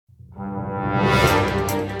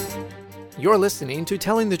You're listening to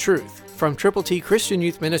Telling the Truth from Triple T Christian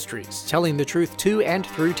Youth Ministries, telling the truth to and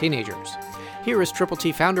through teenagers. Here is Triple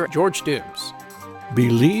T founder George Dooms.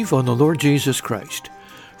 Believe on the Lord Jesus Christ.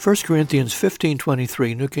 1 Corinthians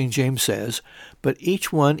 15:23, New King James says, "But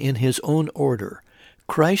each one in his own order,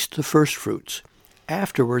 Christ the firstfruits,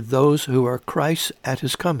 afterward those who are Christ's at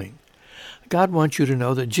his coming." God wants you to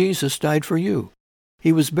know that Jesus died for you.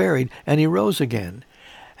 He was buried, and he rose again,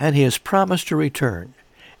 and he has promised to return.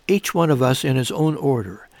 Each one of us in his own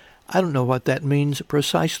order. I don't know what that means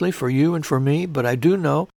precisely for you and for me, but I do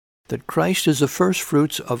know that Christ is the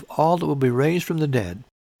firstfruits of all that will be raised from the dead.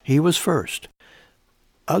 He was first.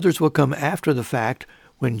 Others will come after the fact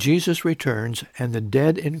when Jesus returns, and the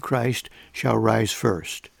dead in Christ shall rise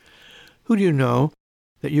first. Who do you know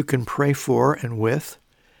that you can pray for and with?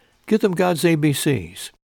 Give them God's ABCs.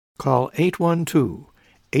 Call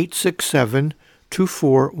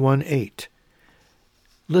 812-867-2418.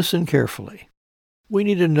 Listen carefully. We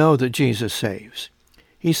need to know that Jesus saves.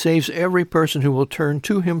 He saves every person who will turn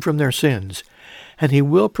to him from their sins, and he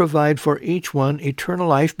will provide for each one eternal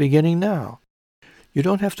life beginning now. You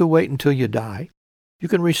don't have to wait until you die. You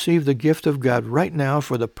can receive the gift of God right now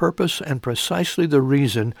for the purpose and precisely the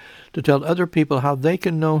reason to tell other people how they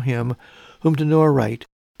can know him, whom to know aright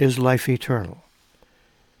is life eternal.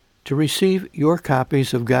 To receive your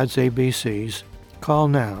copies of God's ABCs, call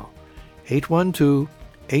now,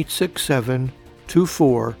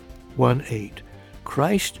 812-867-2418.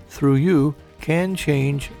 Christ, through you, can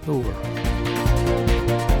change the world.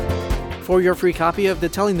 For your free copy of the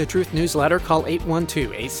Telling the Truth newsletter, call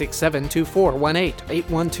 812-867-2418,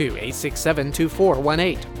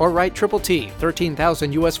 812-867-2418, or write Triple T,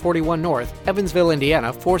 13,000 U.S. 41 North, Evansville,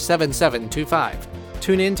 Indiana, 47725.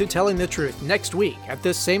 Tune in to Telling the Truth next week at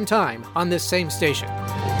this same time on this same station.